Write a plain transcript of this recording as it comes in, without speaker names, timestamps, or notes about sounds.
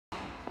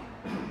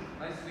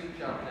Nice sweet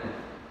shot there.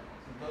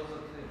 Some close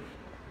up too.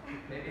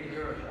 Maybe a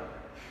Euro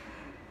shot.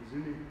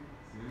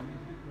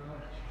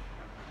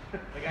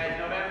 But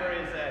guys, November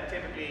is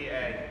typically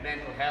a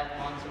mental health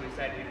month, so we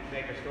said we'd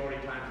make our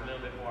story times a little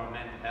bit more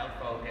mental health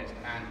focused.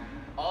 And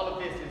all of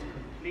this is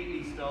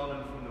completely stolen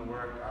from the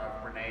work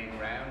of Brene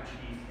Brown.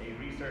 She's a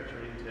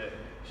researcher into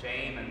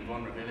shame and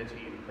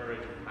vulnerability and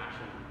courage and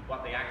passion,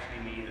 what they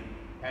actually mean and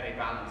how they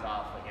balance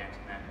off against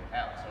mental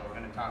health. So we're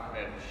going to talk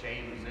about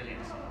shame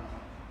resilience.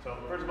 So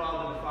first of all,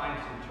 we'll define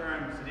some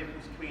terms. The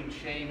difference between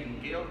shame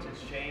and guilt is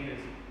shame is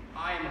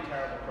I am a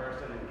terrible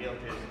person and guilt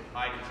is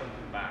I did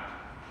something bad.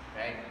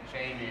 Okay?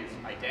 Shame is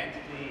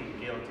identity and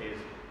guilt is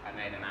I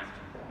made an action.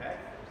 Okay?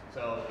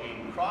 So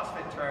in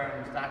CrossFit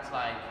terms, that's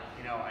like,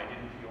 you know, I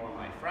didn't cure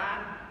my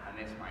Fran, I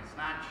missed my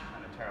snatch,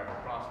 I'm a terrible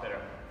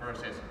CrossFitter,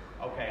 versus,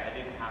 okay, I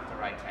didn't have the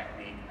right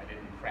technique, I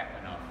didn't prep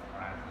enough,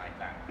 or anything like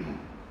that.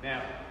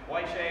 Now,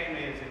 why shame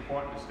is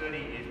important to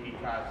study is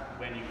because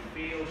when you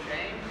feel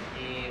shame,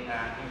 it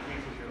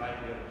increases your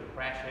likelihood of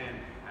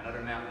depression and other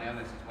mental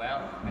illness as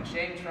well. And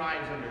shame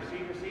thrives under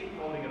secrecy,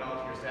 holding it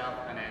all to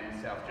yourself, and then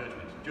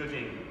self-judgment,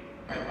 judging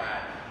how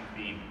bad you've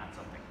been at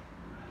something.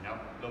 You know,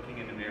 looking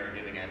in the mirror,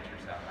 giving out to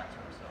yourself, that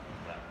sort of stuff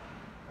as well.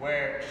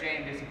 Where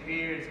shame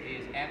disappears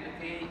is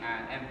empathy,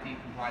 and empathy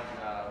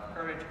comprises of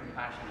courage,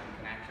 compassion, and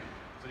connection.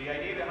 So the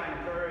idea behind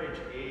courage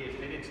is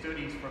they did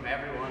studies from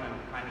everyone, and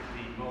kind of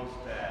the most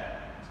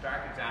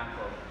stark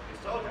example is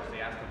soldiers.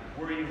 They asked them,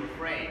 were you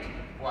afraid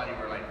while you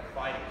were like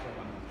fighting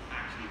someone who's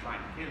actually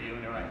trying to kill you?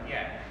 And they're like,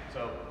 yeah.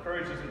 So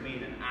courage doesn't mean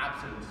an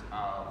absence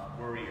of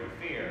worry or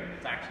fear.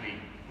 It's actually,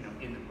 you know,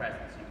 in the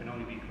presence. You can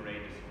only be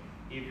courageous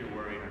if you're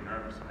worried or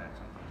nervous about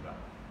something as well.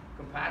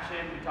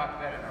 Compassion, we talked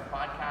about it in our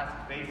podcast,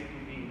 is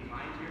basically being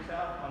kind to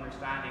yourself,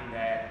 understanding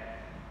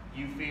that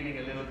you feeling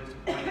a little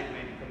disappointed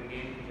maybe coming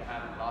in because you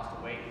haven't lost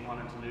the weight you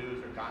wanted to lose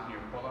or gotten your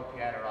pull-up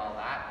yet or all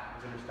that,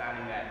 is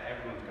understanding that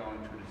everyone's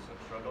going through this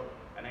struggle.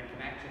 And then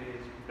connection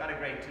is, we've got a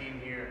great team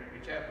here,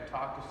 reach out and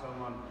talk to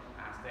someone,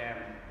 ask them.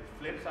 The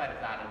flip side of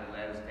that, it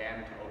allows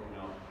them to open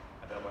up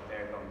about what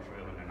they're going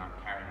through and they're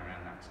not carrying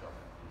around that stuff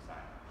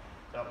inside.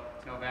 So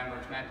it's November,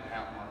 it's mental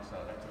health month,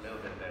 so that's a little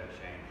bit about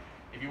shame.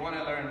 If you want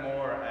to learn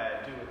more,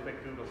 do a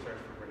quick Google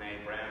search for Brene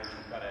Brown.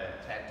 She's got a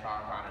TED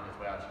Talk on it as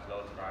well. She's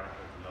loads of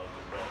articles and loads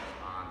of books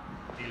on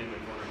dealing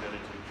with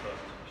vulnerability,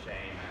 trust,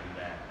 shame, and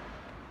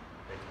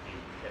basically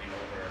getting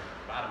over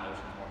bad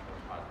emotions more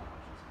towards positive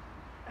emotions.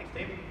 Thanks,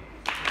 Dave.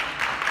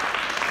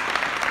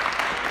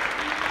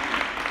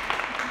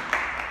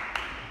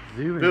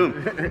 Boom.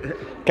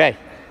 Okay.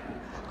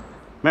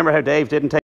 Remember how Dave didn't take